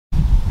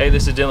Hey,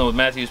 this is Dylan with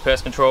Matthews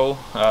Pest Control.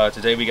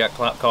 Today we got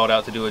called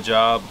out to do a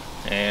job,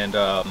 and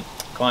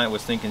client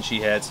was thinking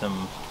she had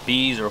some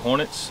bees or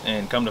hornets,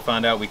 and come to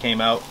find out we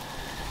came out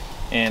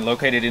and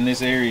located in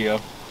this area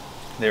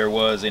there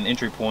was an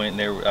entry point,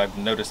 and I've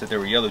noticed that there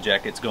were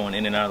Yellowjackets going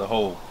in and out of the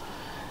hole,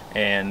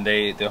 and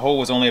the hole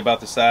was only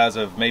about the size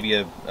of maybe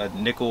a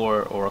nickel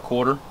or a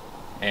quarter,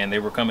 and they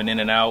were coming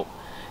in and out,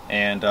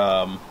 and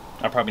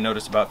I probably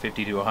noticed about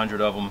 50 to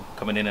 100 of them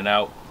coming in and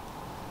out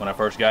when I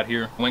first got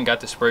here. Went and got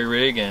the spray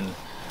rig and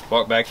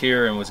walked back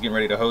here and was getting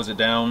ready to hose it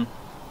down.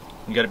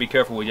 You got to be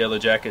careful with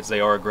Yellowjackets.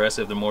 They are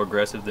aggressive. They're more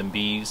aggressive than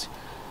bees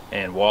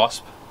and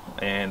wasps,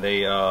 and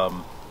they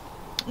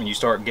when you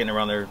start getting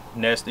around their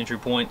nest entry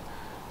point,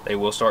 they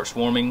will start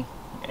swarming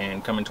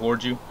and coming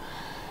towards you.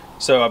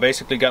 So I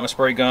basically got my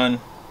spray gun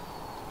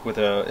with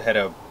had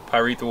a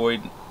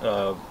pyrethroid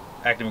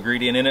active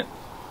ingredient in it,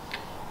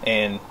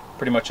 and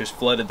pretty much just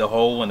flooded the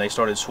hole, and they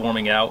started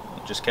swarming out.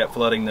 Just kept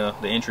flooding the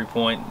entry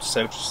point,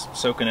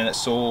 soaking in that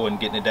soil and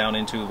getting it down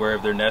into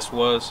wherever their nest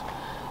was.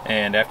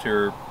 And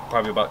after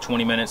probably about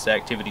 20 minutes, the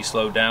activity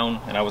slowed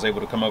down, and I was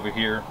able to come over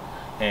here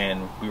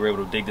and we were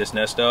able to dig this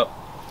nest up.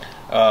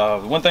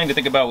 The one thing to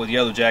think about with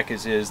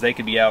Yellowjackets is they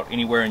could be out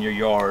anywhere in your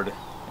yard,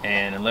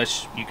 and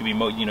unless you could be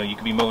you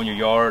could be mowing your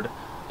yard,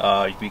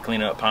 you could be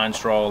cleaning up pine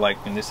straw, like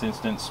in this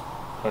instance.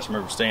 I just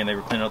remember saying they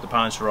were cleaning up the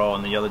pine straw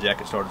and the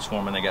Yellowjackets started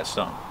swarming. They got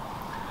stung.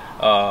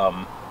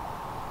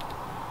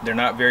 They're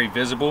not very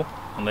visible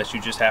unless you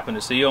just happen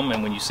to see them,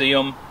 and when you see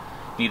them,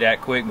 you need to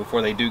act quick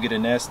before they do get a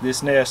nest.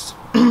 This nest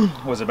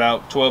was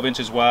about 12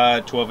 inches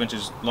wide, 12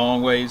 inches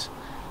long ways,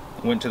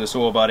 went to the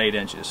soil about 8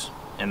 inches,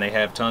 and they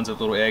have tons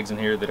of little eggs in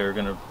here that are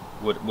gonna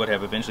would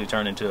have eventually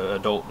turned into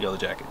adult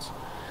Yellowjackets.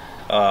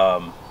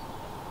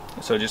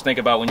 So just think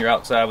about when you're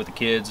outside with the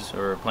kids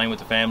or playing with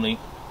the family,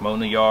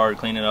 mowing the yard,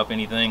 cleaning up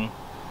anything,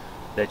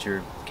 that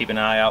you're keeping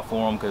an eye out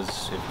for them,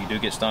 because if you do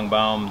get stung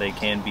by them, they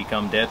can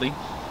become deadly.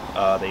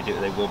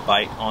 They will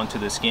bite onto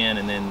the skin,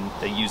 and then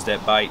they use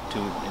that bite to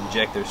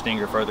inject their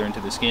stinger further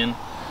into the skin,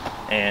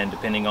 and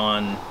depending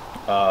on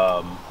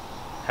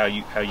how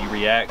you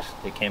react,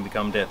 they can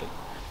become deadly.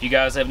 If you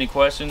guys have any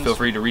questions, feel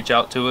free to reach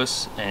out to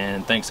us,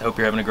 and thanks. I hope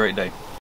you're having a great day.